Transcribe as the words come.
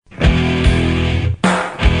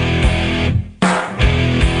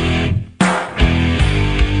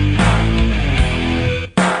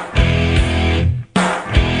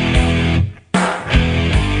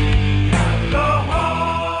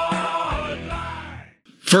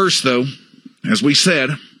First, though, as we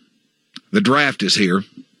said, the draft is here.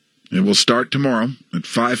 It will start tomorrow at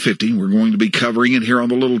 5:50. We're going to be covering it here on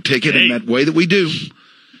the Little Ticket in that way that we do.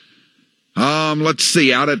 Let's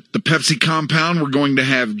see. Out at the Pepsi compound, we're going to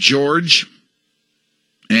have George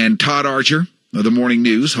and Todd Archer of the Morning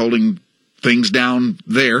News holding things down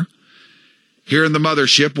there. Here in the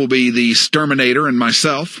mothership will be the Sturminator and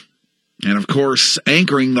myself. And, of course,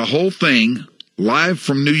 anchoring the whole thing live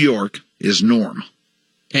from New York is Norm.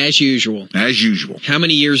 As usual. As usual. How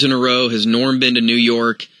many years in a row has Norm been to New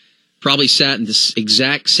York? Probably sat in this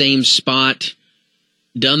exact same spot,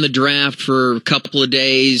 done the draft for a couple of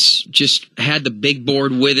days, just had the big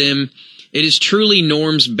board with him. It is truly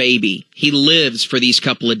Norm's baby. He lives for these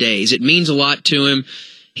couple of days. It means a lot to him.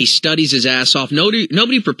 He studies his ass off.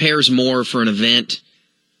 Nobody prepares more for an event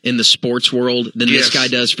in the sports world than this guy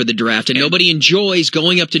does for the draft. And nobody enjoys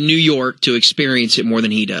going up to New York to experience it more than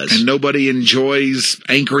he does. And nobody enjoys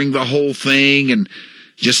anchoring the whole thing and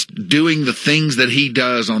just doing the things that he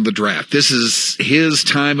does on the draft. This is his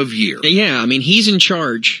time of year. Yeah, I mean, he's in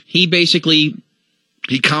charge. He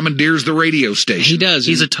commandeers the radio station. He does.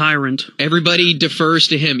 He's a tyrant. Everybody defers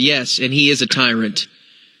to him, yes, and he is a tyrant.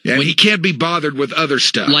 Yeah, he can't be bothered with other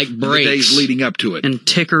stuff. Like breaks. The days leading up to it. And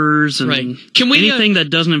tickers and anything that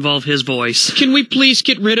doesn't involve his voice. Can we please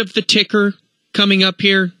get rid of the ticker coming up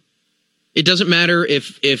here? It doesn't matter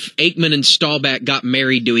if Aikman and Staubach got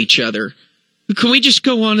married to each other. Can we just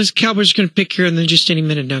go on as Cowboys are going to pick here and then just any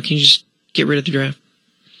minute now? Can you just get rid of the draft?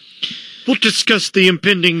 We'll discuss the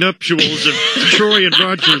impending nuptials of Troy and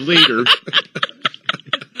Roger later.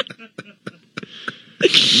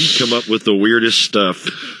 You come up with the weirdest stuff.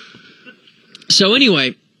 So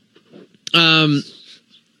anyway, we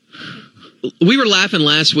were laughing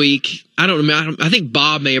last week. I don't know. I think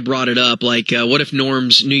Bob may have brought it up. Like, what if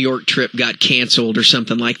Norm's New York trip got canceled or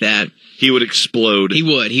something like that? He would explode.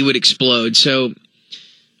 He would explode. So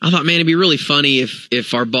I thought, man, it'd be really funny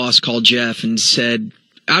if our boss called Jeff and said,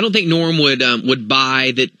 I don't think Norm would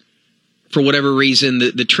buy that for whatever reason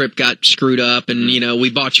the trip got screwed up and, we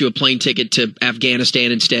bought you a plane ticket to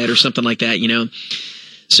Afghanistan instead or something like that,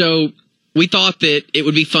 So we thought that it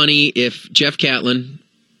would be funny if Jeff Catlin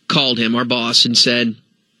called him, our boss, and said,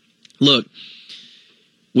 look,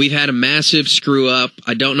 we've had a massive screw up.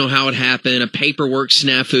 I don't know how it happened. A paperwork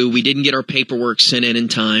snafu. We didn't get our paperwork sent in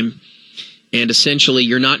time. And essentially,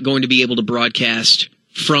 you're not going to be able to broadcast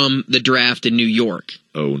from the draft in New York.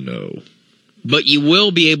 Oh, no. But you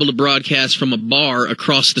will be able to broadcast from a bar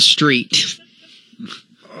across the street.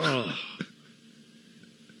 Oh.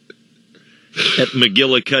 At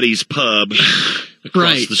McGillicuddy's pub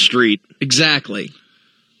across the street. Exactly.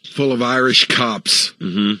 Full of Irish cops.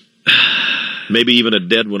 Mm-hmm. Maybe even a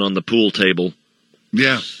dead one on the pool table.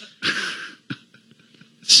 Yeah.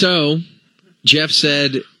 So, Jeff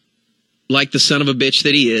said, like the son of a bitch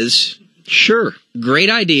that he is, sure,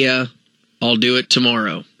 great idea. I'll do it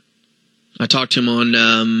tomorrow. I talked to him on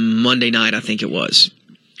Monday night, I think it was.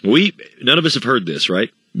 None of us have heard this, right?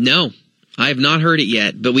 No, I have not heard it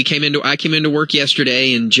yet. But I came into work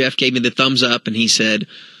yesterday, and Jeff gave me the thumbs up, and he said,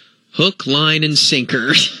 hook, line, and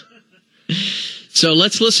sinker. So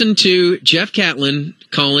let's listen to Jeff Catlin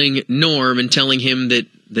calling Norm and telling him that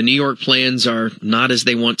the New York plans are not as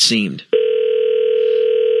they once seemed.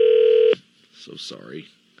 So sorry.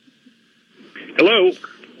 Hello.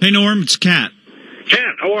 Hey, Norm, it's Kat.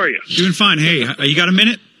 Kat, how are you? Doing fine. Hey, you got a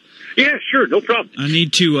minute? Yeah, sure, no problem. I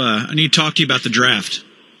need to talk to you about the draft.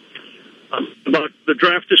 About the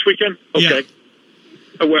draft this weekend? Okay.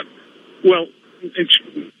 Yeah. Well, it's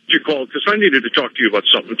you called because I needed to talk to you about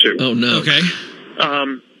something too. Oh no. Okay.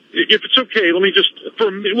 If it's okay, let me just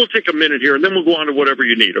we'll take a minute here and then we'll go on to whatever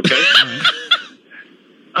you need. Okay.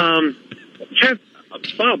 Kat,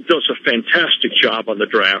 Bob does a fantastic job on the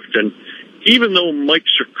draft, and even though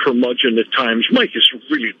Mike's a curmudgeon at times, Mike is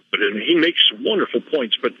really good and he makes some wonderful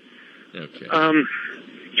points. But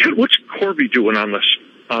Kat, what's Corby doing on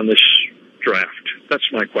this draft? That's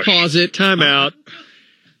my question. Pause it. Time out.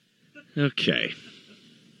 Okay.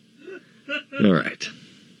 All right.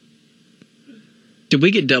 Did we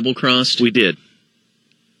get double-crossed? We did.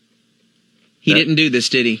 He didn't do this,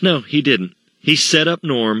 did he? No, he didn't. He set up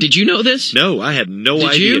Norm. Did you know this? No, I had no idea.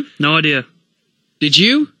 Did you? No idea. Did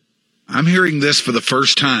you? I'm hearing this for the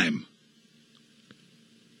first time.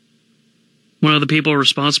 One of the people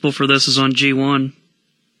responsible for this is on G1.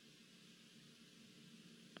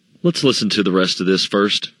 Let's listen to the rest of this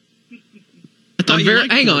first.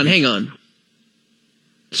 Hang on.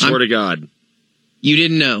 Swear to God. You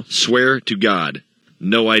didn't know? Swear to God.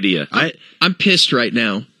 No idea. I'm pissed right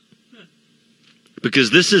now.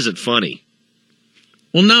 Because this isn't funny.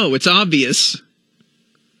 Well, no, it's obvious.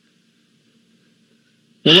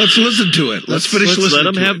 Well, let's listen to it. Let's finish listening.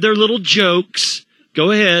 Let them have their little jokes.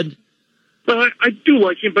 Go ahead. Well, I do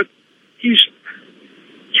like him, but he's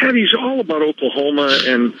all about Oklahoma,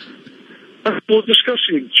 and we're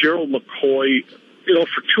discussing Gerald McCoy,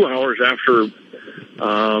 for 2 hours after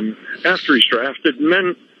he's drafted,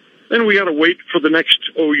 and then we got to wait for the next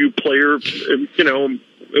OU player.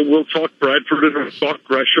 We'll talk Bradford and we'll talk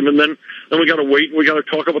Gresham, and then we got to wait and we got to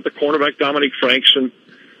talk about the cornerback Dominique Franks, and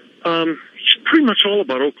it's pretty much all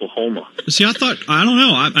about Oklahoma. See, I don't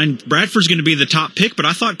know. Bradford's going to be the top pick, but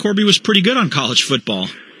I thought Corby was pretty good on college football.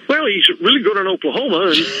 Well, he's really good on Oklahoma,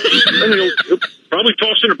 and he'll probably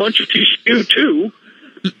toss in a bunch of TCU too.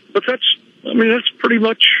 But that's pretty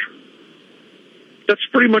much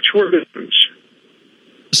where it is.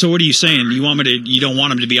 So what are you saying? You don't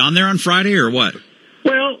want him to be on there on Friday, or what?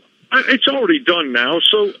 Well, it's already done now,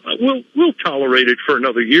 so we'll tolerate it for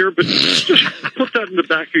another year. But just put that in the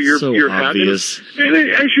back of your head. And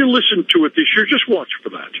as you listen to it this year, just watch for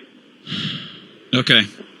that. Okay.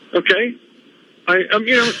 Okay.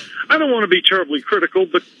 I don't want to be terribly critical,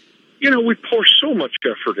 but we pour so much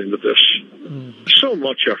effort into this, so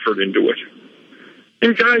much effort into it,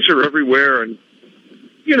 and guys are everywhere, and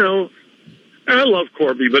I love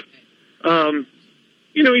Corby, but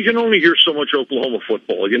you can only hear so much Oklahoma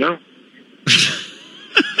football,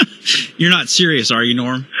 You're not serious, are you,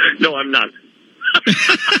 Norm? No, I'm not.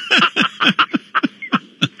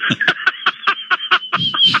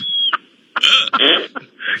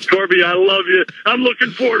 Corby, I love you. I'm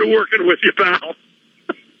looking forward to working with you, pal.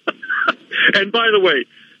 And by the way,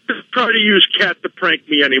 don't try to use Cat to prank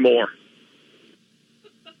me anymore.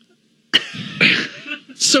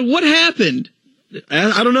 So what happened?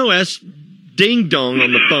 I don't know. Ask Ding Dong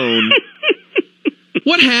on the phone.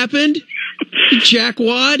 What happened?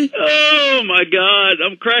 Jackwad? Oh, my God.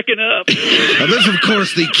 I'm cracking up. Now, this, of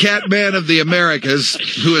course, the Cat Man of the Americas,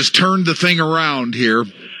 who has turned the thing around here.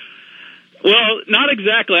 Well, not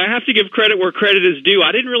exactly. I have to give credit where credit is due.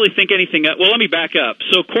 I didn't really think anything of. Well, let me back up.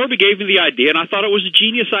 So Corby gave me the idea, and I thought it was a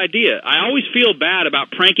genius idea. I always feel bad about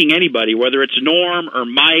pranking anybody, whether it's Norm or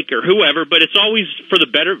Mike or whoever, but it's always for the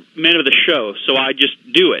betterment of the show, so I just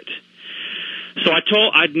do it. So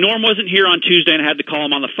Norm wasn't here on Tuesday, and I had to call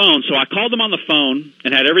him on the phone. So I called him on the phone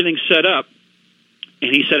and had everything set up, and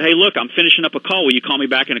he said, "Hey, look, I'm finishing up a call. Will you call me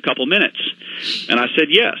back in a couple minutes?" And I said,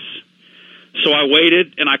 "Yes." So I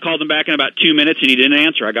waited, and I called him back in about 2 minutes, and he didn't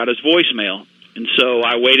answer. I got his voicemail. And so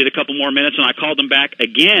I waited a couple more minutes, and I called him back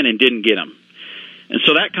again and didn't get him. And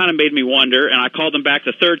so that kind of made me wonder, and I called him back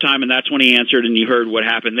the third time, and that's when he answered, and you heard what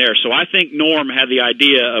happened there. So I think Norm had the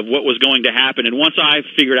idea of what was going to happen, and once I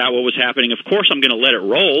figured out what was happening, of course I'm going to let it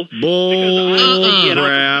roll. Bull because I see an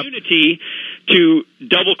crap. opportunity to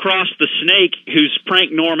double-cross the snake who's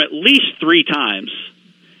pranked Norm at least 3 times.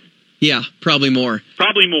 Yeah, probably more.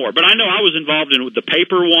 Probably more. But I know I was involved in the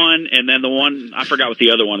paper one, and then the one, I forgot what the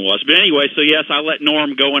other one was. But anyway, so yes, I let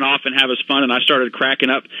Norm go off and have his fun, and I started cracking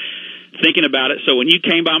up thinking about it. So when you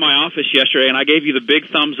came by my office yesterday and I gave you the big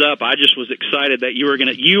thumbs up, I just was excited that you were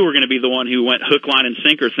gonna be the one who went hook, line, and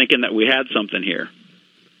sinker thinking that we had something here.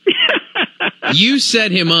 You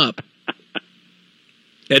set him up.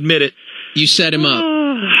 Admit it. You set him up.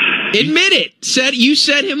 Admit it. You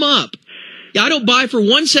set him up. I don't buy for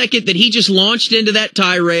 1 second that he just launched into that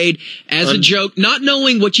tirade as a joke, not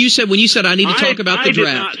knowing what you said when you said, I need to talk about the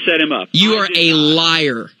draft. I did not set him up. You are a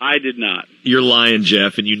liar. I did not. You're lying,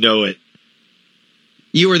 Jeff, and you know it.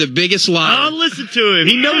 You are the biggest liar. Oh, listen to him.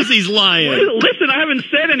 He knows he's lying. Listen, I haven't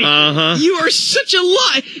said anything. Uh-huh. You are such a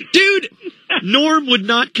liar. Dude. Norm would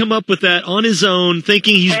not come up with that on his own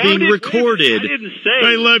thinking he's being recorded. I didn't say.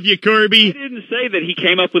 I love you, Kirby. I didn't say that he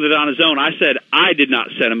came up with it on his own. I said I did not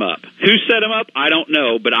set him up. Who set him up? I don't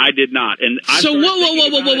know, but I did not. And so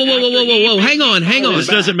whoa. Hang on. This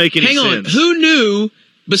doesn't make any sense. Who knew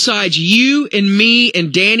besides you and me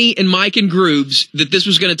and Danny and Mike and Grooves that this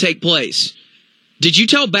was going to take place? Did you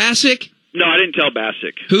tell Bassick? No, I didn't tell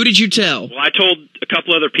Bassick. Who did you tell? Well, I told a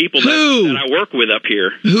couple other people that I work with up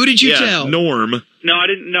here. Who did you tell? Norm. No, I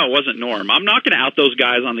didn't. No, it wasn't Norm. I'm not going to out those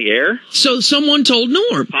guys on the air. So someone told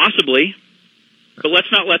Norm? Possibly. But let's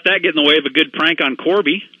not let that get in the way of a good prank on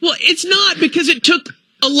Corby. Well, it's not, because it took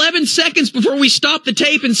 11 seconds before we stopped the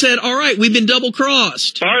tape and said, all right, we've been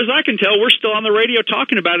double-crossed. As far as I can tell, we're still on the radio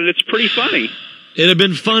talking about it. It's pretty funny. It'd have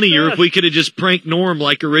been funnier if we could have just pranked Norm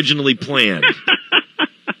like originally planned.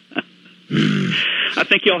 I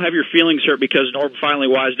think y'all have your feelings hurt because Norm finally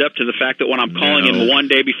wised up to the fact that when I'm calling him one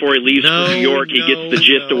day before he leaves for New York, he gets the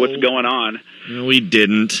gist of what's going on. No, he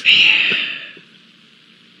didn't.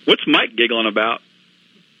 What's Mike giggling about?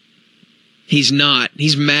 He's not.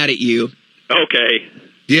 He's mad at you. Okay.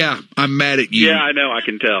 Yeah, I'm mad at you. Yeah, I know. I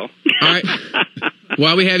can tell. All right.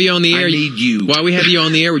 While we have you on the air, I need you. While we have you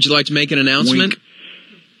on the air, would you like to make an announcement? Wink.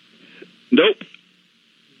 Nope.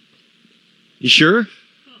 You sure?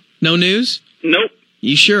 No news? Nope.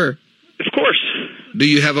 You sure? Of course. Do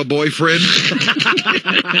you have a boyfriend?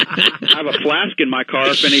 I have a flask in my car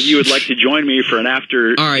if any of you would like to join me for an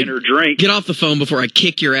after-dinner drink. Get off the phone before I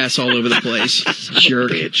kick your ass all over the place.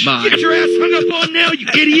 Jerk. Bye. Get your ass hung up on now, you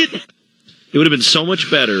idiot! It would have been so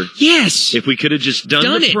much better. Yes. If we could have just done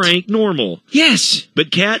the prank normal. Yes.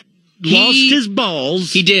 But Cat lost his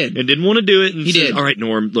balls. He did. And didn't want to do it. And he did. All right,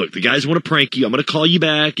 Norm, look, the guys want to prank you. I'm going to call you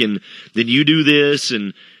back, and then you do this.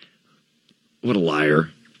 And what a liar.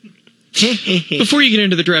 Before you get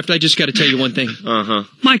into the draft, I just got to tell you one thing. Uh-huh.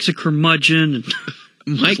 Mike's a curmudgeon.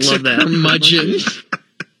 Mike's a curmudgeon.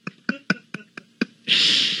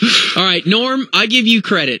 All right, Norm, I give you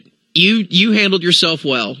credit. You handled yourself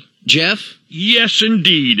well. Jeff? Yes,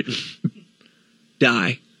 indeed.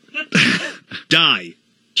 Die. Die.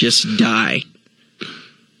 Just die.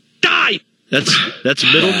 Die! That's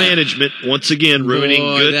middle management, once again, ruining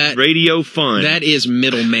good radio fun. That is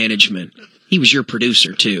middle management. He was your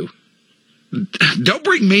producer, too. Don't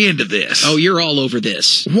bring me into this. Oh, you're all over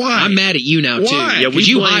this. Why? I'm mad at you now, too. Why? Because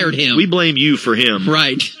you hired him. We blame you for him.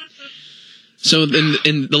 Right. So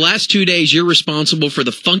in the last 2 days, you're responsible for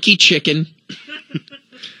the funky chicken.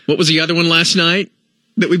 What was the other one last night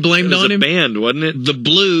that we blamed on him? It was a band, wasn't it? The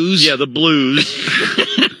Blues. Yeah, the Blues.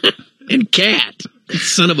 And Cat.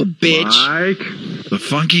 Son of a bitch. Mike, the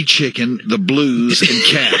funky chicken, the Blues, and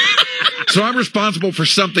Cat. So I'm responsible for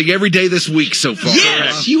something every day this week so far.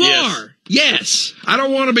 Yes, you are. Yes. I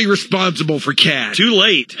don't want to be responsible for Cat. Too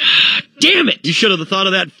late. Damn it. You should have thought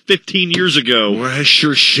of that 15 years ago. Well, I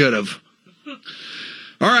sure should have.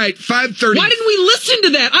 All right, 5:30. Why didn't we listen to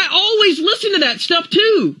that? I always listen to that stuff,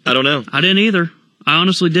 too. I don't know. I didn't either. I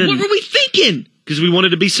honestly didn't. What were we thinking? Because we wanted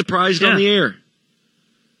to be surprised on the air.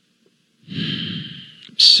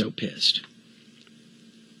 I'm so pissed.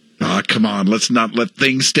 Oh, come on. Let's not let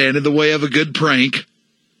things stand in the way of a good prank.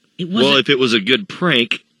 Well, if it was a good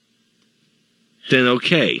prank, then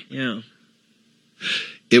okay. Yeah.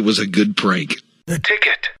 It was a good prank. The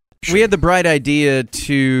ticket. We had the bright idea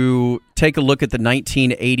to take a look at the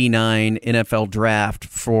 1989 NFL draft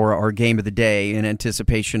for our game of the day in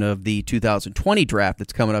anticipation of the 2020 draft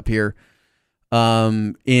that's coming up here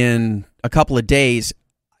in a couple of days.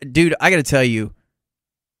 Dude, I got to tell you,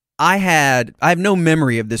 I have no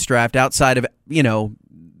memory of this draft outside of,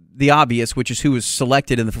 the obvious, which is who was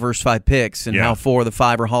selected in the first 5 picks and how 4 of the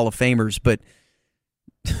 5 are Hall of Famers, but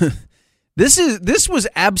This was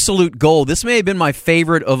absolute gold. This may have been my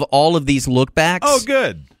favorite of all of these lookbacks. Oh,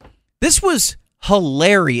 good. This was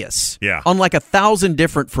hilarious. Yeah. On like 1,000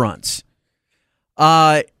 different fronts.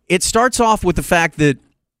 It starts off with the fact that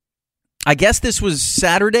I guess this was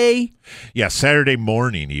Saturday. Yeah, Saturday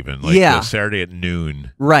morning even. Saturday at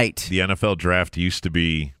noon. Right. The NFL draft used to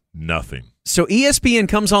be nothing. So ESPN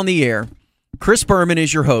comes on the air. Chris Berman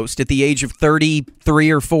is your host at the age of 33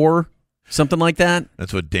 or 4. Something like that?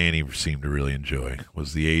 That's what Danny seemed to really enjoy,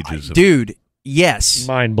 was the ages of... Dude, yes.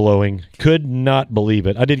 Mind-blowing. Could not believe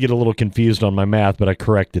it. I did get a little confused on my math, but I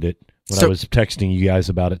corrected it when I was texting you guys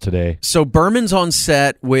about it today. So Berman's on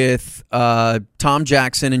set with Tom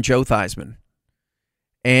Jackson and Joe Theismann.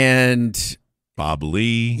 And... Bob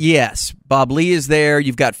Lee. Yes. Bob Lee is there.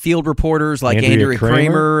 You've got field reporters like Andrea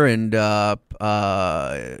Kramer and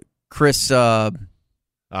Chris... Kevin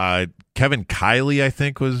Kiley, I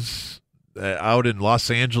think, was... out in Los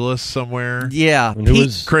Angeles somewhere. Yeah. And who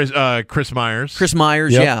was Chris Myers. Chris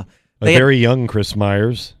Myers, yep. yeah. Very young Chris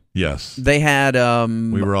Myers. Yes. They had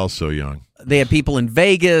we were all so young. They had people in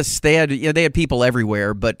Vegas. They had people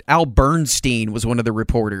everywhere, but Al Bernstein was one of the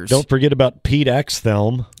reporters. Don't forget about Pete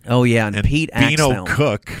Axthelm. Oh yeah, and Pete Bino Axthelm.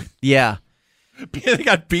 Cook. Yeah. They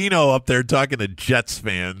got Bino up there talking to Jets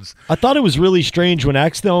fans. I thought it was really strange when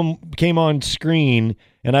Axthelm came on screen,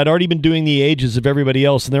 and I'd already been doing the ages of everybody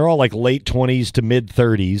else, and they're all like late 20s to mid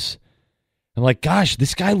 30s. I'm like, gosh,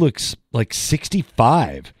 this guy looks like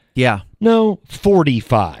 65. Yeah. No,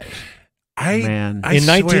 45. Man. In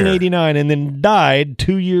 1989, and then died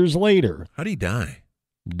 2 years later. How'd he die?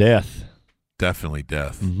 Death. Definitely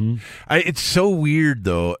death. Mm-hmm. It's so weird,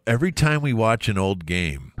 though. Every time we watch an old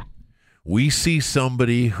game, we see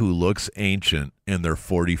somebody who looks ancient and they're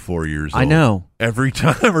 44 years old. I know. Every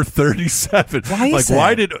time, or 37. Why is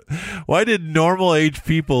that? Why did normal age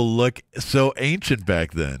people look so ancient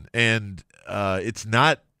back then? And it's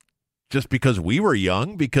not just because we were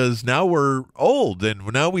young, because now we're old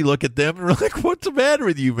and now we look at them and we're like, what's the matter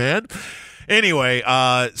with you, man? Anyway,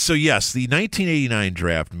 so yes, the 1989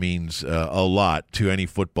 draft means a lot to any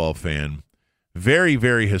football fan. Very,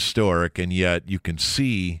 very historic, and yet you can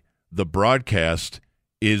see the broadcast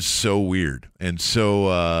is so weird and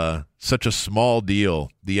so such a small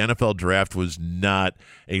deal. The NFL draft was not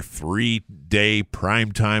a 3-day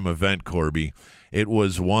primetime event, Corby. It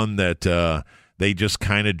was one that they just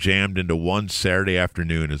kind of jammed into one Saturday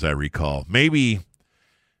afternoon, as I recall. Maybe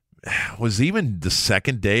was even the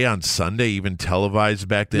second day on Sunday even televised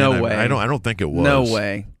back then? No way. I don't think it was. No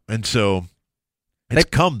way. And so it's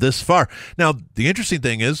come this far. Now, the interesting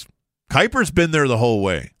thing is Kuiper's been there the whole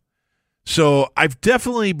way. So I've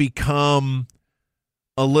definitely become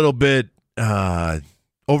a little bit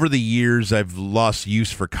over the years. I've lost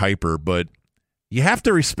use for Kuiper, but you have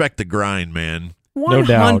to respect the grind, man.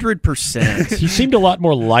 100%. He seemed a lot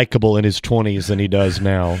more likable in his 20s than he does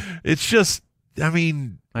now. It's just, I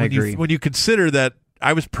mean, I agree. When you consider that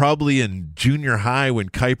I was probably in junior high when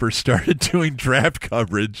Kuiper started doing draft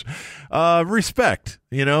coverage, respect,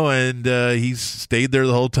 and he's stayed there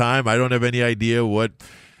the whole time. I don't have any idea what.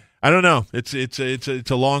 I don't know. It's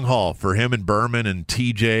a long haul for him and Berman and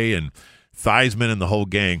TJ and Theismann and the whole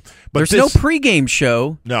gang. But there's no pregame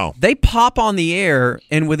show. No. They pop on the air,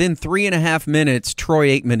 and within 3.5 minutes, Troy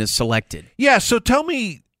Aikman is selected. Yeah, so tell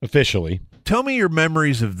me your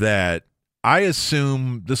memories of that. I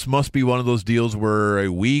assume this must be one of those deals where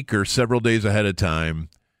a week or several days ahead of time,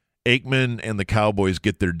 Aikman and the Cowboys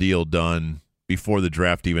get their deal done before the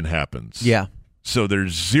draft even happens. Yeah. So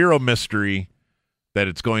there's zero mystery that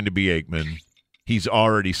it's going to be Aikman. He's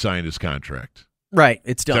already signed his contract. Right,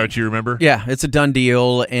 it's done. Is that what you remember? Yeah, it's a done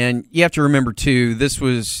deal, and you have to remember, too, this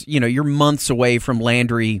was, you're months away from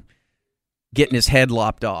Landry getting his head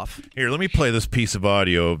lopped off. Here, let me play this piece of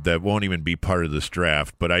audio that won't even be part of this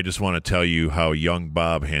draft, but I just want to tell you how young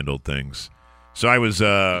Bob handled things. So I was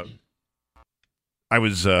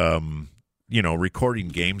recording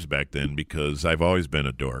games back then because I've always been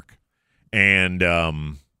a dork. And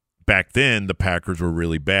back then the Packers were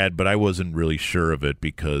really bad, but I wasn't really sure of it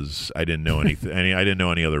because I didn't know anything. I didn't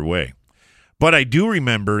know any other way. But I do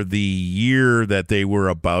remember the year that they were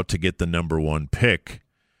about to get the number 1 pick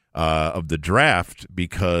of the draft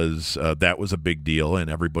because that was a big deal, and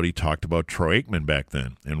everybody talked about Troy Aikman back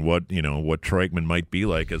then and what Troy Aikman might be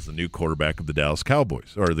like as the new quarterback of the Dallas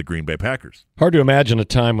Cowboys or the Green Bay Packers. Hard to imagine a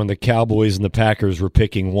time when the Cowboys and the Packers were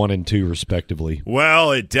picking 1 and 2 respectively.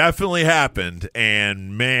 Well, it definitely happened,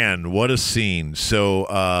 and man, what a scene. So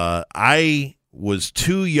I was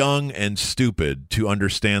too young and stupid to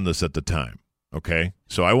understand this at the time, okay?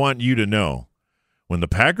 So I want you to know, when the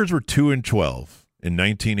Packers were 2-12 in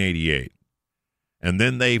 1988, and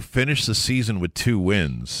then they finished the season with 2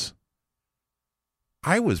 wins,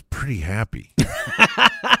 I was pretty happy.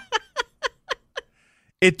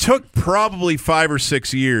 It took probably 5 or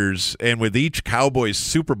 6 years, and with each Cowboys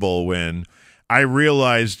Super Bowl win, I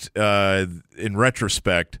realized in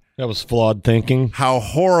retrospect that was flawed thinking. How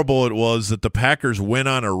horrible it was that the Packers went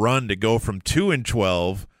on a run to go from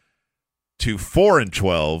 2-12 to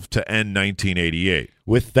 4-12 to end 1988.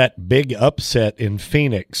 With that big upset in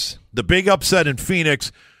Phoenix. The big upset in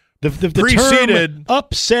Phoenix. The term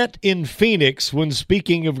upset in Phoenix, when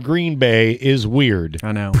speaking of Green Bay, is weird.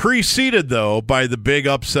 I know. Preceded, though, by the big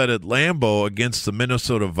upset at Lambeau against the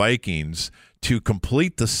Minnesota Vikings to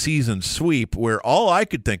complete the season sweep, where all I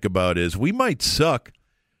could think about is we might suck,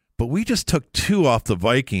 but we just took 2 off the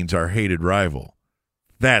Vikings, our hated rival.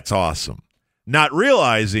 That's awesome. Not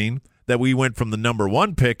realizing that we went from the number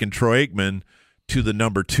 1 pick in Troy Aikman to the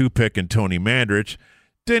number 2 pick in Tony Mandrich.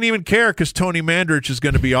 Didn't even care because Tony Mandrich is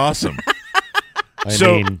going to be awesome.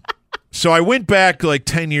 So I went back like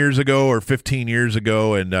 10 years ago or 15 years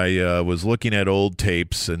ago, and I was looking at old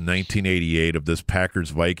tapes in 1988 of this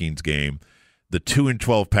Packers-Vikings game, the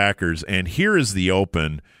 2-12 Packers, and here is the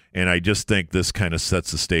open, and I just think this kind of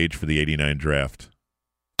sets the stage for the 89 draft.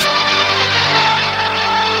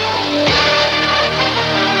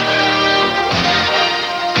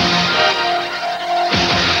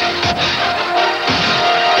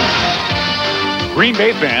 Green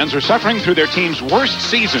Bay fans are suffering through their team's worst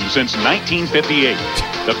season since 1958.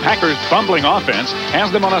 The Packers' bumbling offense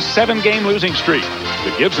has them on a 7-game losing streak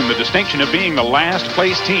that gives them the distinction of being the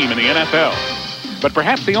last-place team in the NFL. But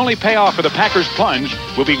perhaps the only payoff for the Packers' plunge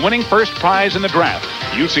will be winning first prize in the draft,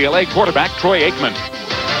 UCLA quarterback Troy Aikman.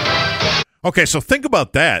 Okay, so think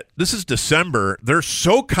about that. This is December. They're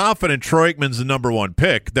so confident Troy Aikman's the number 1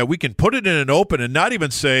 pick that we can put it in an open and not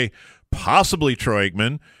even say possibly Troy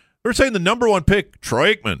Aikman. They're saying the number 1 pick,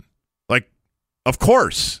 Troy Aikman. Like, of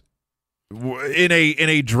course, in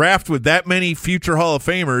a draft with that many future Hall of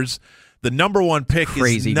Famers, The number one pick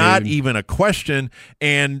is not even a question.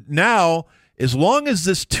 And now, as long as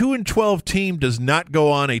this 2-12 team does not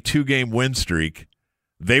go on a 2-game win streak,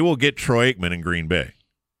 they will get Troy Aikman in Green Bay.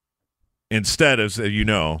 Instead, as you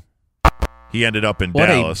know, he ended up in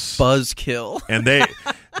Dallas. What a buzzkill. And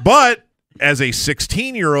but as a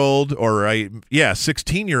 16-year-old,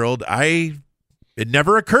 16-year-old, it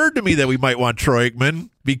never occurred to me that we might want Troy Aikman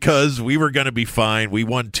because we were going to be fine. We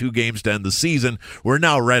won 2 games to end the season. We're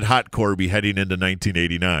now red hot, Corby, heading into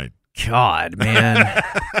 1989. God, man.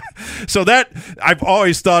 So that I've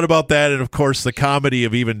always thought about that, and of course the comedy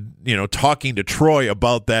of even talking to Troy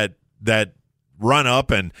about that run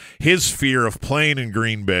up and his fear of playing in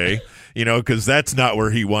Green Bay, because that's not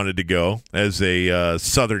where he wanted to go as a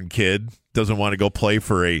Southern kid. Doesn't want to go play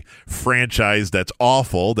for a franchise that's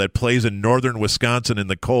awful, that plays in northern Wisconsin in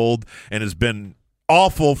the cold and has been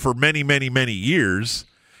awful for many, many, many years.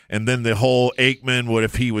 And then the whole Aikman, what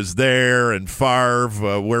if he was there, and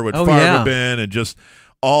Favre, where would Favre have been, and just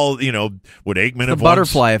all, would Aikman have won?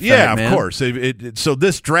 Butterfly effect, yeah, man. Of course. So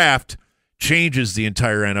this draft changes the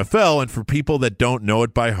entire NFL, and for people that don't know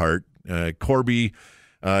it by heart, Corby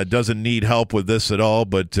doesn't need help with this at all,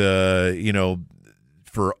 but,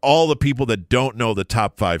 for all the people that don't know the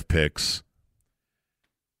top 5 picks,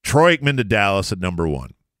 Troy Aikman to Dallas at number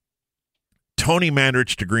 1. Tony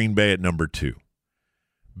Mandarich to Green Bay at number 2.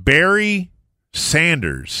 Barry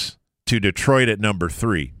Sanders to Detroit at number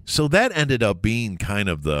 3. So that ended up being kind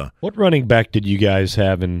of the... What running back did you guys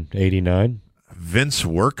have in 89? Vince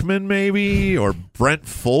Workman, maybe, or Brent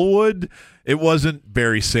Fullwood. It wasn't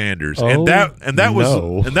Barry Sanders, and that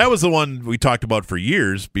was the one we talked about for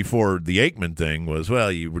years before the Aikman thing. Was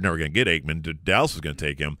you were never going to get Aikman. Dallas was going to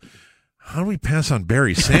take him. How do we pass on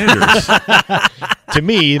Barry Sanders? To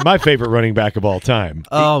me, my favorite running back of all time.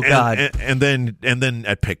 Oh God! And then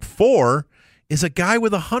at pick 4 is a guy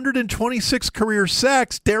with 126 career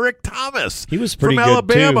sacks, Derek Thomas. He was pretty from good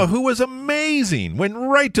Alabama, too. who was amazing. Went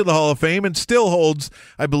right to the Hall of Fame and still holds,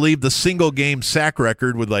 I believe, the single game sack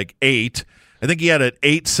record with 8. I think he had an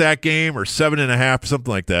 8-sack game or 7.5,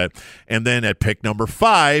 something like that. And then at pick number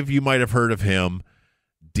 5, you might have heard of him,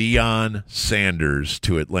 Deion Sanders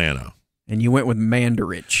to Atlanta. And you went with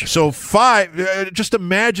Mandarich. So 5, just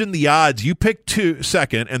imagine the odds. You pick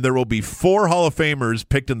 2nd, and there will be 4 Hall of Famers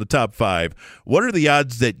picked in the top 5. What are the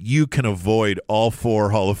odds that you can avoid all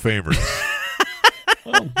 4 Hall of Famers?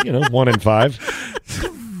 Well, 1 in 5. It's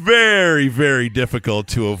very, very difficult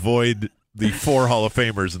to avoid the 4 Hall of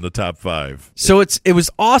Famers in the top 5. So it was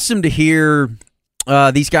awesome to hear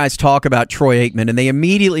these guys talk about Troy Aikman, and they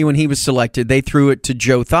immediately, when he was selected, they threw it to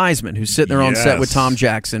Joe Theismann, who's sitting there on set with Tom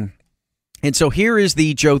Jackson. And so here is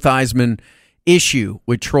the Joe Theismann issue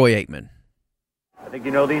with Troy Aikman. I think you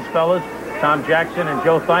know these fellas, Tom Jackson and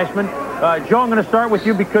Joe Theismann. Joe, I'm going to start with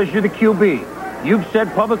you because you're the QB. You've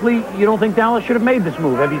said publicly you don't think Dallas should have made this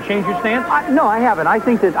move. Have you changed your stance? No, I haven't. I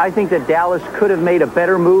think that Dallas could have made a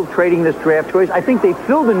better move trading this draft choice. I think they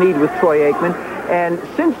filled the need with Troy Aikman. And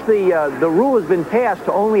since the rule has been passed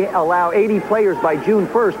to only allow 80 players by June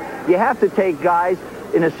 1st, you have to take guys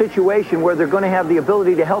in a situation where they're going to have the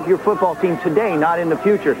ability to help your football team today, not in the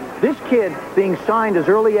future. This kid, being signed as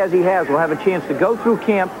early as he has, will have a chance to go through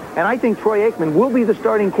camp, and I think Troy Aikman will be the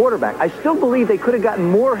starting quarterback. I still believe they could have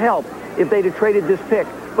gotten more help if they'd have traded this pick,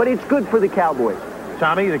 but it's good for the Cowboys.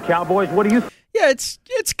 Tommy, the Cowboys, what do you think? Yeah,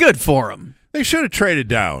 it's good for them. They should have traded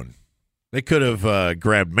down. They could have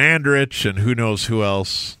grabbed Mandarich and who knows who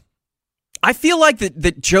else. I feel like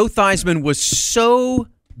that Joe Theismann was so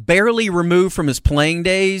barely removed from his playing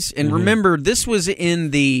days, and remember, this was in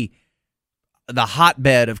the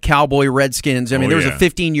hotbed of Cowboy Redskins. I mean, there was a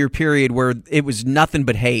 15-year period where it was nothing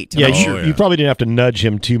but hate. Yeah, you probably didn't have to nudge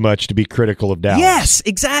him too much to be critical of Dallas. Yes,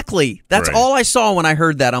 exactly. That's all I saw when I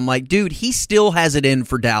heard that. I'm like, dude, he still has it in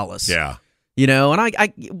for Dallas. Yeah. And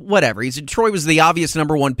I whatever. Troy was the obvious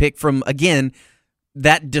number 1 pick from, again,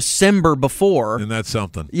 that December before. And that's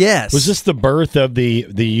something. Yes. Was this the birth of the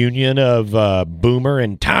union of Boomer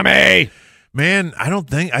and Tommy? Man,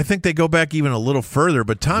 I think they go back even a little further,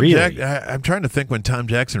 but I'm trying to think when Tom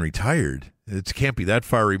Jackson retired. It can't be that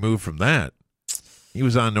far removed from that. He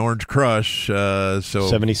was on Orange Crush, so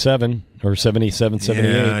 77 or 77,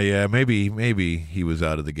 78. Yeah, maybe he was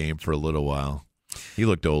out of the game for a little while. He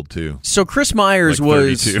looked old too. So Chris Myers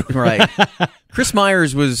was right. Chris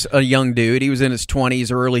Myers was a young dude. He was in his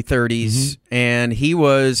 20s or early 30s, and he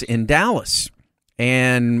was in Dallas.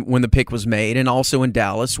 And when the pick was made, and also in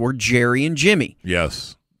Dallas were Jerry and Jimmy.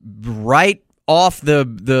 Yes, right off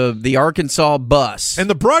the Arkansas bus. And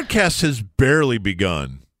the broadcast has barely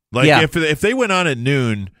begun. Like if they went on at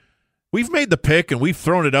noon, We've made the pick, and we've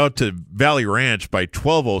thrown it out to Valley Ranch by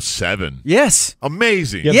 12:07. Yes.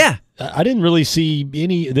 Amazing. Yeah. I didn't really see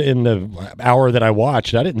any, in the hour that I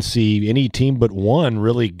watched, I didn't see any team but one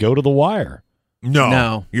really go to the wire.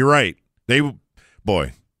 No. You're right.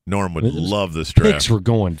 Norm would love this draft. Picks were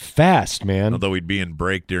going fast, man. Although he'd be in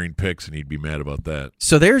break during picks, and he'd be mad about that.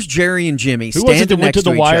 So there's Jerry and Jimmy Who was it that standing went next to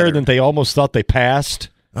the each wire other. that they almost thought they passed?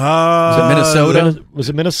 Was it Minnesota? Was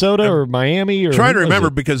it Minnesota or Miami? Or trying to remember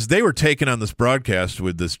because they were taking on this broadcast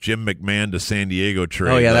with this Jim McMahon to San Diego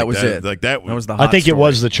trade. Oh, yeah, that was it. Like that was the I think story. it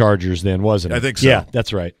was the Chargers then, wasn't it? I think so. Yeah,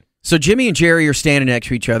 that's right. So Jimmy and Jerry are standing next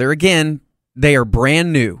to each other. Again, they are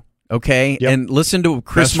brand new, okay? Yep. And listen to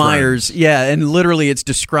Chris Best Myers. Yeah, and literally it's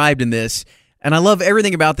described in this. And I love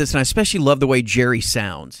everything about this, and I especially love the way Jerry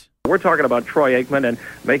sounds. We're talking about Troy Aikman and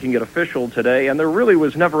making it official today, and there really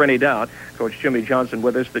was never any doubt, Coach Jimmy Johnson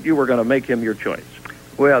with us, that you were going to make him your choice.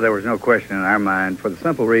 Well, there was no question in our mind for the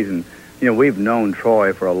simple reason, we've known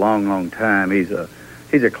Troy for a long, long time. He's a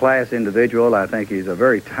class individual. I think he's a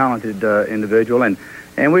very talented individual,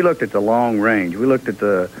 and we looked at the long range. We looked at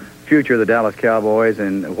the future of the Dallas Cowboys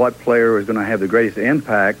and what player was going to have the greatest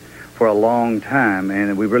impact for a long time,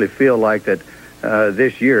 and we really feel like that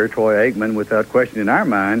this year, Troy Aikman, without question in our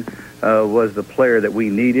mind, was the player that we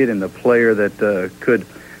needed and the player that could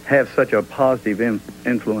have such a positive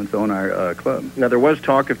influence on our club. Now, there was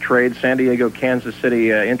talk of trade. San Diego, Kansas City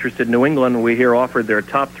interested. New England, we hear, offered their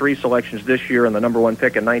top 3 selections this year and the number 1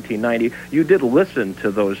 pick in 1990. You did listen to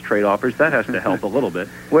those trade offers. That has to help a little bit.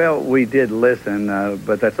 Well, we did listen,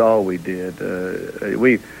 but that's all we did.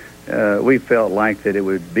 We felt like that it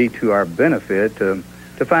would be to our benefit to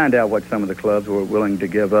find out what some of the clubs were willing to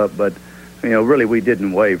give up, but really we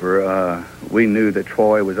didn't waver. We knew that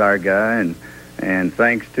Troy was our guy, and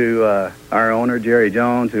thanks to our owner, Jerry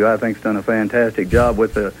Jones, who I think's done a fantastic job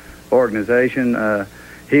with the organization,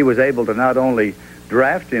 he was able to not only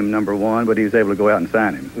draft him number 1, but he was able to go out and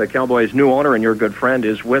sign him. The Cowboys' new owner and your good friend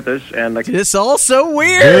is with us, and it's all so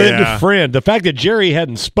weird. Good friend. The fact that Jerry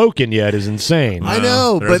hadn't spoken yet is insane. I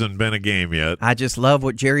know, there hasn't been a game yet. I just love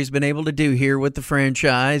what Jerry's been able to do here with the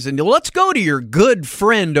franchise. And let's go to your good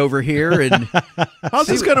friend over here. And how's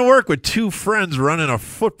this going to work with 2 friends running a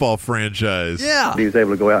football franchise? Yeah. He was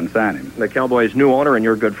able to go out and sign him. The Cowboys' new owner and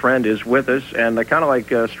your good friend is with us, and kind of like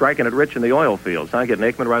striking it rich in the oil fields, huh? Getting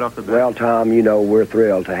Aikman right off the bat. Well, Tom, we're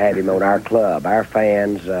thrilled to have him on our club. Our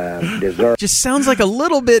fans deserve. Just sounds like a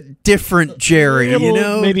little bit different, Jerry.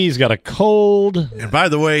 Maybe he's got a cold. And by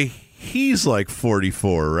the way, he's like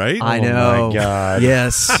 44, right? I know. Oh my God.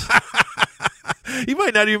 Yes. He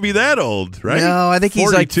might not even be that old, right? No, I think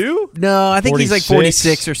he's 42? I think he's like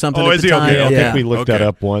 46 or something. Oh, at is the he? time. Okay. I Yeah. think we looked that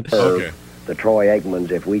up once. Okay. The Troy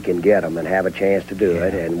Aikmans, if we can get them and have a chance to do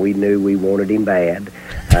it, and we knew we wanted him bad.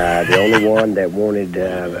 The only one that wanted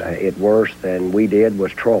it worse than we did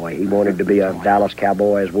was Troy. He wanted to be a Dallas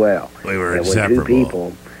Cowboy as well. We were and inseparable. when 2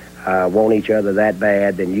 people want each other that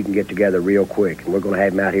bad, then you can get together real quick. And we're going to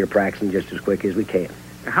have him out here practicing just as quick as we can.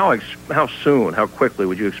 How soon, how quickly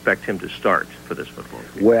would you expect him to start for this football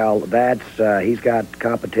team? Well, that's he's got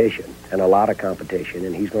competition, and a lot of competition,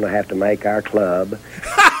 and he's going to have to make our club.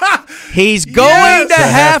 He's going to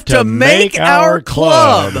have to make our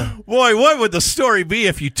club. Boy, what would the story be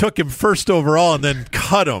if you took him first overall and then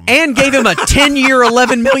cut him? And gave him a 10-year,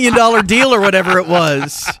 $11 million deal or whatever it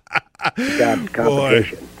was. He's got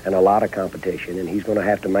competition, and a lot of competition, and he's going to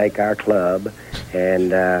have to make our club.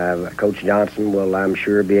 And Coach Johnson will, I'm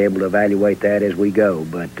sure, be able to evaluate that as we go.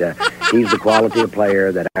 But he's the quality of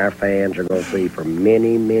player that our fans are going to see for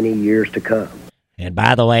many, many years to come. And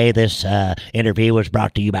by the way, this interview was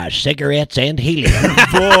brought to you by Cigarettes and Helium.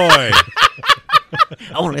 Boy.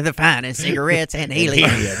 Only the finest cigarettes and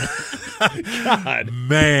helium. God.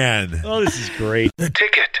 Man. Oh, this is great. The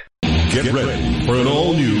Ticket. Get ready for an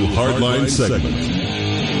all-new Hardline segment.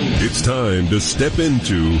 It's time to step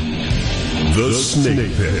into the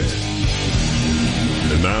Snake Pit.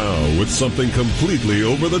 And now, with something completely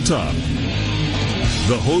over the top,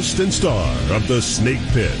 the host and star of the Snake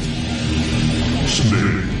Pit,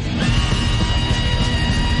 Snake.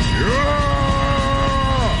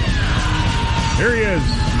 Here he is.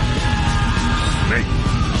 Snake.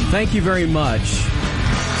 Thank you very much.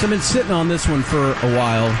 So I've been sitting on this one for a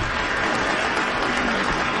while.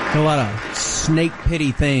 A lot of snake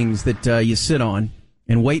pity things that you sit on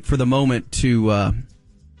and wait for the moment to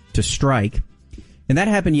strike. And that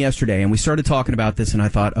happened yesterday, and we started talking about this, and I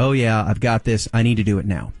thought, oh yeah, I've got this. I need to do it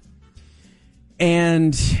now.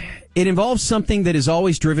 And it involves something that has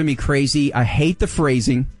always driven me crazy. I hate the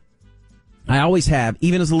phrasing. I always have.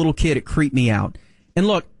 Even as a little kid, it creeped me out. And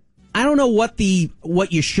look, I don't know what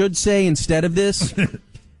you should say instead of this,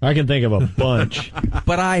 I can think of a bunch.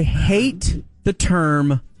 But I hate the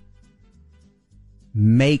term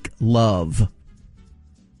make love.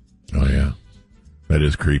 Oh, yeah. That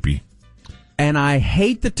is creepy. And I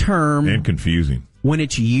hate the term... And confusing. ...when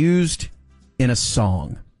it's used in a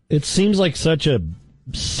song. It seems like such a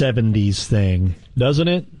 70s thing, doesn't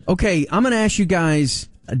it? Okay, I'm going to ask you guys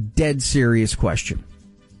a dead serious question.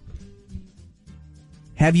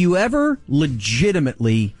 Have you ever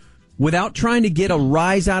legitimately, without trying to get a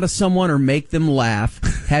rise out of someone or make them laugh,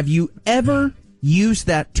 have you ever used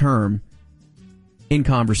that term in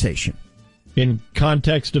conversation? In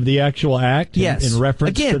context of the actual act? Yes. In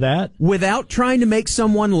reference Again, to that? Without trying to make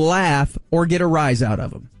someone laugh or get a rise out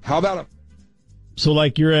of them. How about it? So,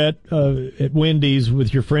 like, you're at Wendy's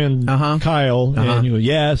with your friend Kyle, and you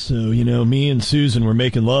go, so, me and Susan were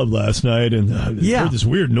making love last night, and heard this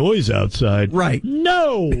weird noise outside. Right.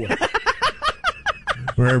 No!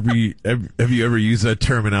 Or have you ever used that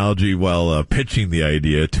terminology while pitching the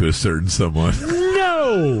idea to a certain someone?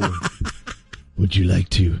 No! Would you like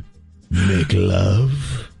to make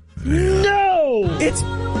love? Yeah. No!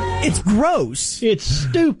 It's gross. It's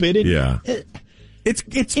stupid.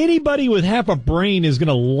 It's anybody with half a brain is going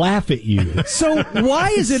to laugh at you. So why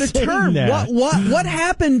is it a term? What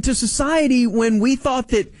happened to society when we thought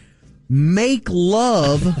that make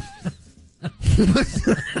love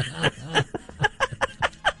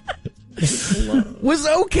was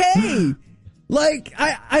okay? Like,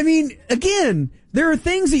 I mean, again, there are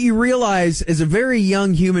things that you realize as a very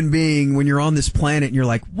young human being when you're on this planet and you're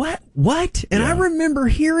like, what? And I remember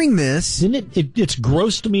hearing this. Didn't it's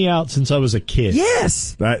grossed me out since I was a kid.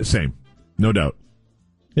 Yes. Same. No doubt.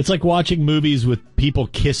 It's like watching movies with people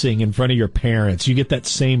kissing in front of your parents. You get that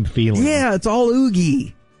same feeling. Yeah, it's all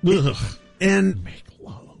oogie. Ugh. And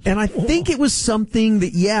I think it was something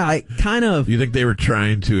that, I kind of... You think they were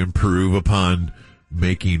trying to improve upon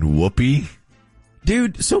making whoopee?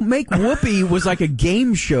 Dude, so Make Whoopee was like a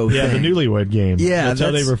game show thing. Yeah, the Newlywed Game. Yeah, that's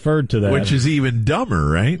how they referred to that. Which is even dumber,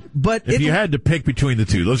 right? But if you had to pick between the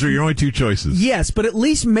two, those are your only two choices. Yes, but at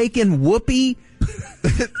least making whoopee...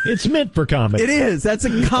 it's meant for comedy. It is. That's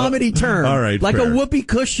a comedy term. All right, like fair. a whoopee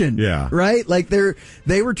cushion. Yeah. Right? Like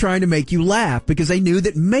they were trying to make you laugh because they knew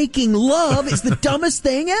that making love is the dumbest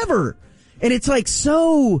thing ever. And it's like it's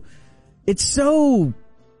so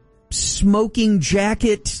smoking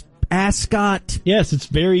jacket... ascot. Yes, it's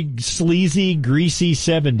very sleazy, greasy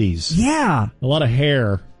 70s. Yeah. A lot of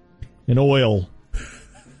hair and oil.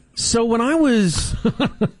 So when I was...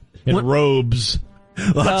 and robes.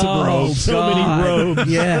 Lots of robes. So many robes.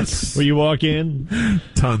 Yes. Where you walk in.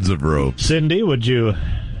 Tons of robes. Cindy, would you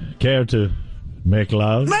care to make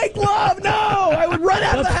love? Make love? No! I would run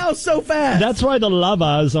out of the house so fast. That's why the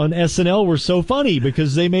Lavas on SNL were so funny,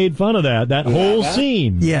 because they made fun of that whole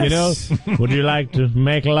scene. Yes. Would you like to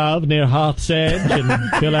make love near Hearth's Edge and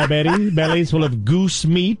fill our bellies full of goose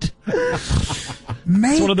meat?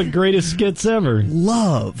 It's one of the greatest skits ever.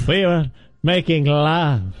 Love. We were making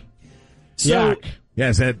love. So, yeah,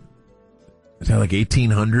 is that like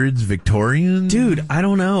 1800s Victorian? Dude, I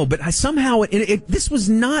don't know, but somehow this was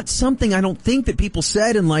not something I don't think that people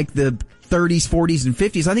said in like the 30s, 40s, and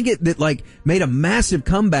 50s. I think it like made a massive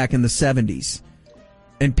comeback in the 70s,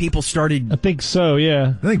 and people started. I think so.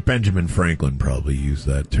 Yeah, I think Benjamin Franklin probably used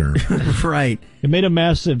that term. Right. It made a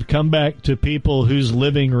massive comeback to people whose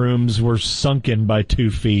living rooms were sunken by 2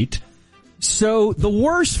 feet. So the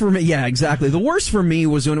worst for me, yeah, exactly. The worst for me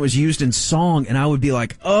was when it was used in song, and I would be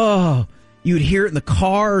like, oh. You would hear it in the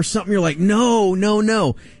car or something. You're like, no.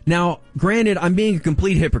 Now, granted, I'm being a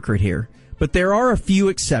complete hypocrite here, but there are a few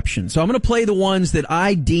exceptions. So I'm going to play the ones that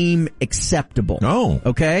I deem acceptable. Oh.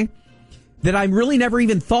 Okay? That I really never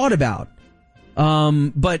even thought about.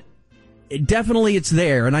 But definitely it's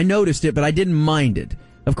there, and I noticed it, but I didn't mind it.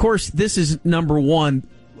 Of course, this is number one,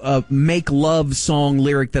 make love song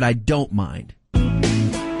lyric that I don't mind.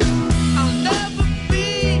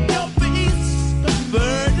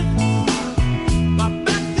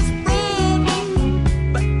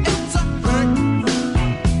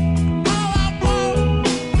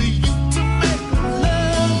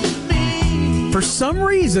 For some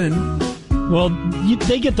reason... Well,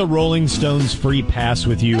 they get the Rolling Stones free pass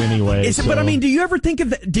with you anyway. But I mean, do you ever think of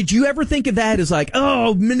that? Did you ever think of that as like,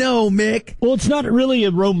 oh no, Mick? Well, it's not really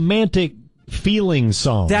a romantic feeling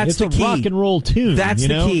song. It's a key. rock and roll tune. That's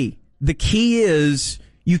the key. The key is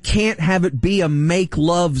you can't have it be a make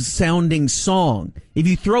love sounding song. If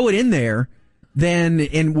you throw it in there, then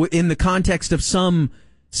in the context of some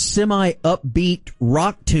semi upbeat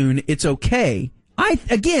rock tune, it's okay.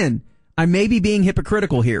 I may be being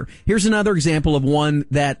hypocritical here. Here's another example of one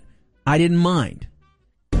that I didn't mind.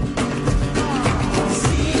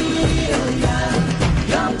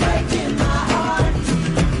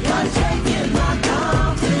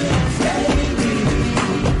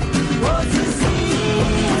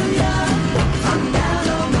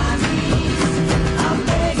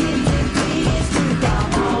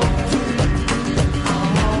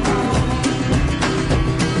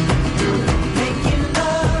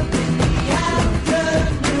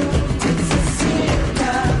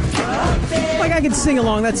 I can sing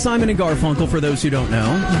along. That's Simon and Garfunkel, for those who don't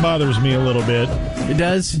know. It bothers me a little bit. It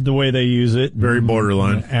does? The way they use it. Very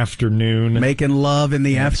borderline. Afternoon. Making love in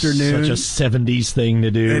the afternoon. Such a 70s thing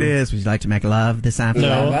to do. It is. Would you like to make love this afternoon?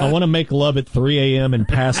 No, I want to make love at 3 a.m. and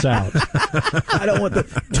pass out. I don't want the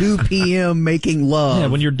 2 p.m. making love. Yeah,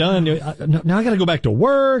 when you're done, now I got to go back to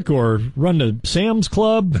work or run to Sam's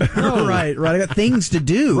Club. No. Right. I got things to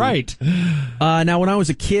do. Right. Now, when I was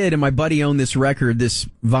a kid and my buddy owned this record, this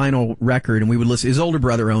vinyl record, and we would listen, his older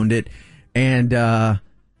brother owned it, and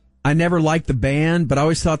I never liked the band, but I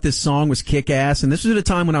always thought this song was kick-ass, and this was at a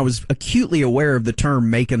time when I was acutely aware of the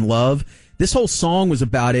term making love. This whole song was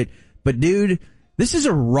about it, but dude, this is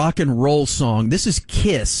a rock and roll song. This is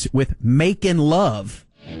Kiss with Making Love.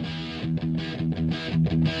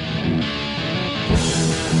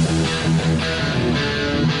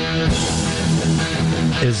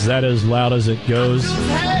 Is that as loud as it goes?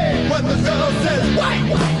 Hey, when the girl says,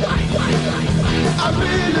 wait, I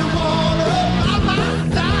really want her by my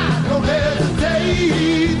side, don't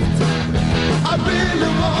hesitate. I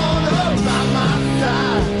really want her by my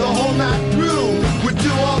side, the whole night through. We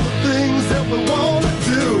do all the things that we want to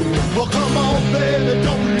do. Well, come on, baby,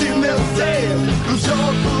 don't leave me sad, 'cause you're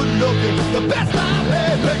good looking, the best I've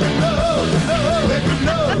had. Making love, making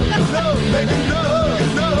love, making love,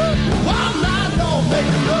 all night long,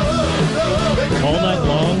 making love. All night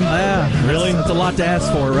long? Yeah. Really? That's a lot to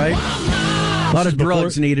ask for, right? A lot of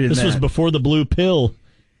drugs needed in this that. was before the blue pill.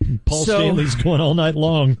 Paul Stanley's going all night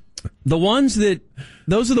long. Those are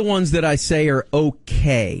the ones that I say are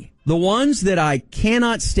okay. The ones that I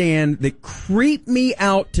cannot stand, that creep me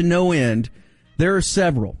out to no end, there are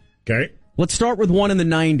several. Okay. Let's start with one in the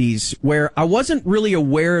 90s where I wasn't really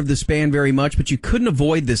aware of this band very much, but you couldn't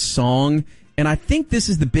avoid this song. And I think this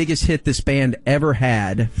is the biggest hit this band ever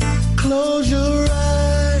had. Close your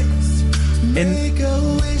eyes, make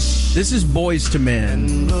a wish. This is Boys to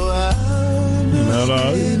Men.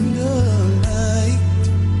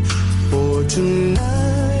 For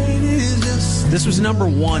tonight is just This was number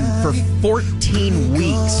one for 14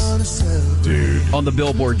 weeks, dude, on the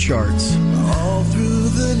Billboard charts. all through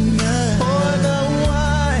the night. Pour the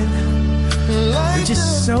wine like They're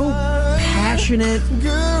just so passionate.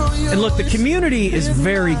 And look, the community is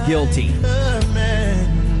very guilty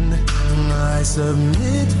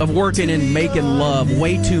of working and making love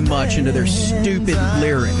way too much into their stupid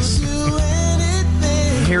lyrics.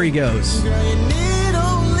 Here he goes.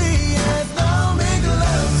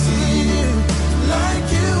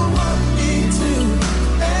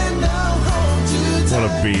 What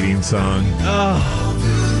a beating song.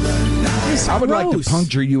 I would like to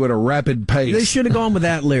puncture you at a rapid pace. They should have gone with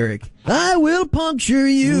that lyric. I will puncture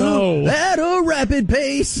you at a rapid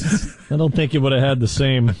pace. I don't think it would have had the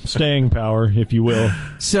same staying power, if you will.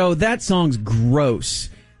 So that song's gross.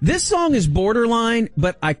 This song is borderline,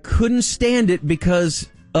 but I couldn't stand it because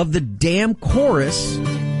of the damn chorus. Baby,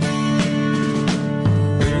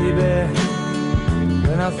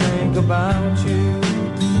 when I think about you,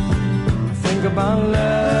 I think about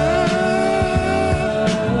love.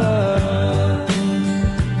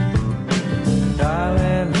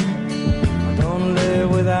 Darling, I don't live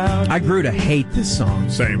without you. I grew to hate this song.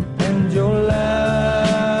 Same. And your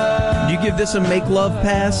love. Do you give this a make love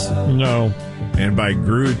pass? No. And by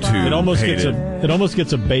grew to it almost hate gets it almost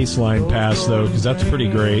gets a baseline pass though, because that's pretty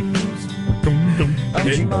great.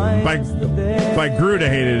 By grew to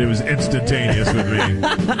hate it, it was instantaneous with me.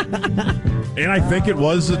 And I think it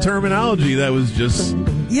was the terminology that was just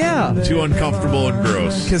too uncomfortable and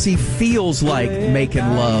gross. Because he feels like making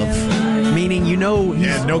love. Meaning, you know...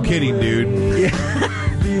 Yeah, no kidding, dude. Yeah.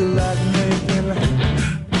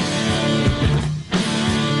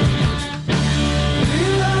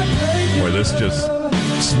 Boy, this just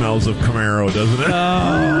smells of Camaro, doesn't it?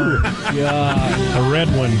 Oh, God. A red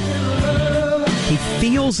one. He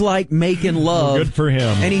feels like making love. Good for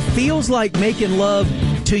him. And he feels like making love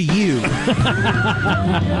to you. All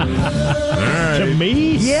right. To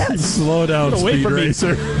me? Yes. Slow down, Speed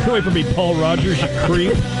Racer. Get away from me, Paul Rogers, you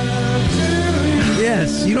creep.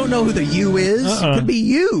 Yes. You don't know who the you is. It could be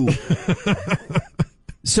you.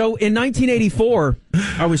 So in 1984,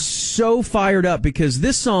 I was so fired up because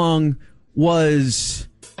this song was,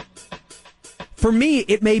 for me,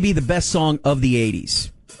 it may be the best song of the 80s.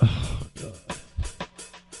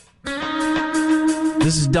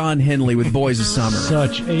 This is Don Henley with Boys of Summer.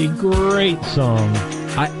 Such a great song.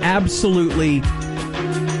 I absolutely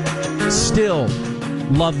still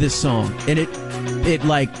love this song. And it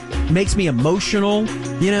like makes me emotional,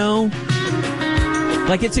 you know?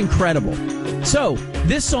 Like, it's incredible. So,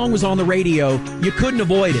 this song was on the radio. You couldn't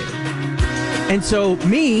avoid it. And so,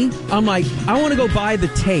 I'm like, I want to go buy the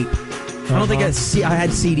tape I don't think I had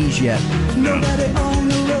CDs yet. Nobody on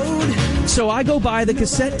the road. So I go buy the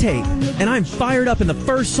cassette tape, and I'm fired up, and the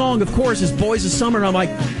first song, of course, is Boys of Summer, and I'm like,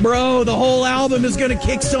 bro, the whole album is going to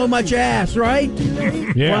kick so much ass, right?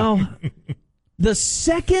 Yeah. Well, the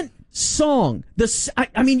second song,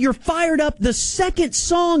 I mean, you're fired up. The second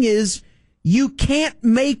song is You Can't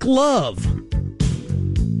Make Love.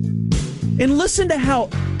 And listen to how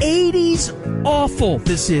 80s awful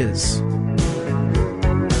this is.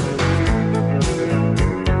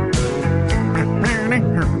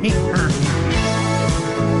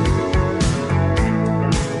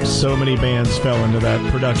 So many bands fell into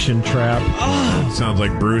that production trap. Sounds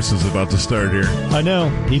like Bruce is about to start here. I know.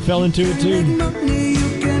 He fell into it too.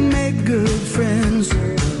 You can make good friends.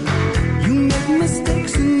 You make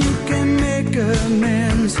mistakes and you can make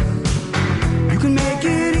amends. You can make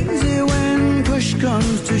it easy when push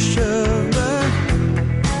comes to shove, but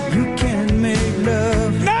you can't make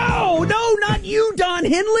love. No, not you, Don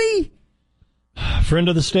Henley. Friend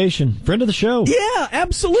of the station. Friend of the show. Yeah,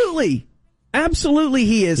 absolutely. Absolutely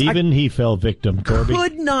he is. Even he fell victim, Corby.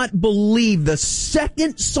 Could not believe the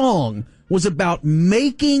second song was about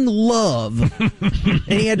making love, and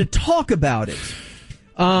he had to talk about it.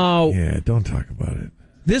 Yeah, don't talk about it.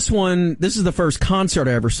 This is the first concert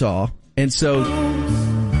I ever saw, and so...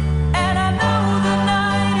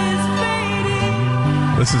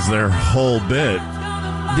 This is their whole bit.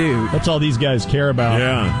 Dude. That's all these guys care about.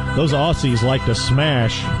 Yeah. Those Aussies like to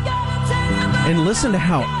smash. And listen to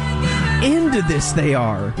how into this they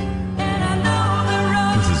are.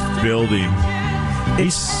 This is building.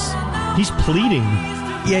 He's pleading.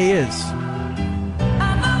 Yeah, he is.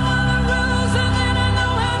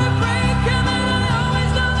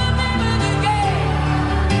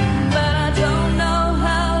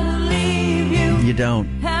 You don't.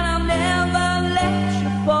 And I'll never let you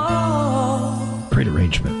fall. Great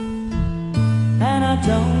arrangement. And I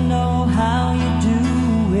don't know how you do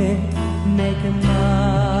it, making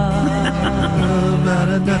love out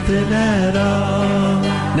of nothing at all.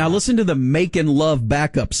 Now listen to the Making Love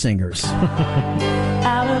backup singers.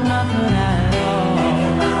 Out of nothing at all.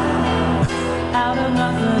 Out of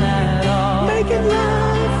nothing at all. Making love.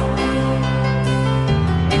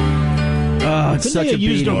 Oh, it's Couldn't such they a have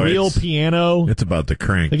used beat. a real piano? It's about the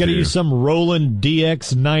crank. They got to too. use some Roland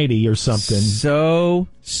DX90 or something.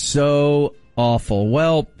 So awful.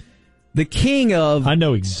 Well, the king of... I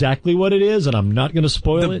know exactly what it is, and I'm not going to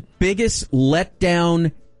spoil it. The biggest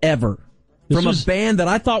letdown ever. From a band that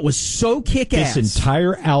I thought was so kick-ass. This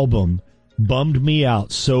entire album bummed me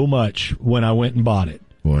out so much when I went and bought it.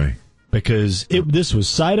 Boy. Because this was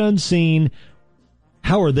sight unseen.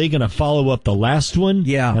 How are they going to follow up the last one?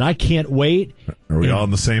 Yeah. And I can't wait. Are we all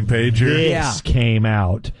on the same page here? This came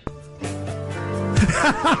out.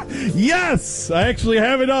 Yes! I actually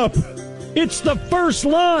have it up. It's the first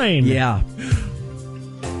line. Yeah.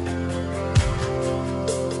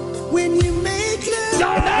 When you make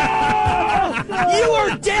love. No! You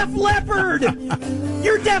are Def Leppard!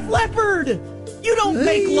 You're Def Leppard! You don't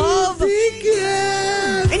make love!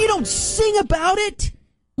 And you don't sing about it!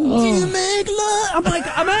 Do you make love? I'm like,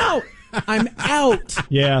 I'm out! I'm out!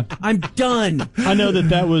 Yeah. I'm done. I know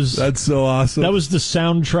that was... That's so awesome. That was the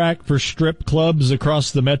soundtrack for strip clubs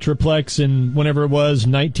across the Metroplex in whenever it was,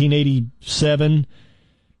 1987.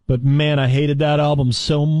 But man, I hated that album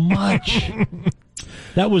so much.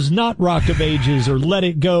 That was not Rock of Ages or Let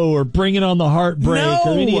It Go or Bring It on the Heartbreak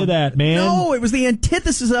or any of that, man. No, it was the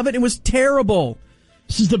antithesis of it. It was terrible.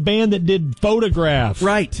 This is the band that did Photograph.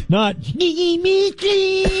 Right. Not freaking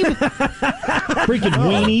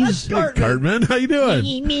weenies. Hey, Cartman, how you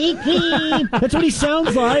doing? That's what he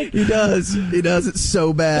sounds like. He does. It's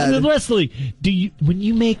so bad. And Leslie, when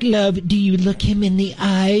you make love, do you look him in the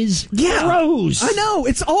eyes? Yeah. Gross. I know.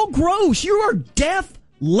 It's all gross. You are Def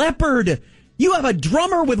Leppard. You have a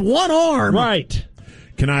drummer with one arm. Right.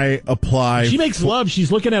 Can I apply? She makes love.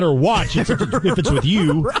 She's looking at her watch if it's with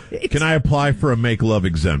you. Right. Can I apply for a make love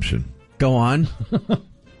exemption? Go on.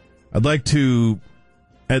 I'd like to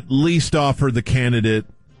at least offer the candidate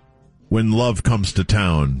When Love Comes to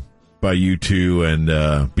Town by U2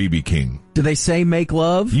 and B.B. King. Do they say make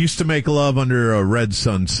love? Used to make love under a red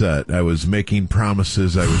sunset. I was making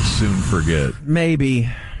promises I would soon forget. Maybe.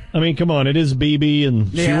 I mean, come on, it is BB,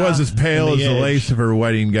 and she was as pale as the edge. lace of her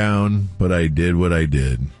wedding gown, but I did what I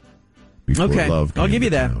did. Before Okay, love I'll came give you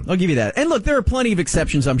to that. town. I'll give you that. And look, there are plenty of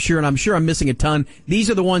exceptions, I'm sure, and I'm sure I'm missing a ton. These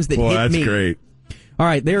are the ones that Boy, hit that's me. great. All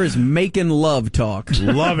right, there is making love talk.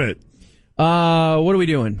 Love it. What are we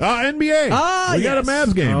doing? NBA. We got a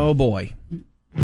Mavs game. Oh boy.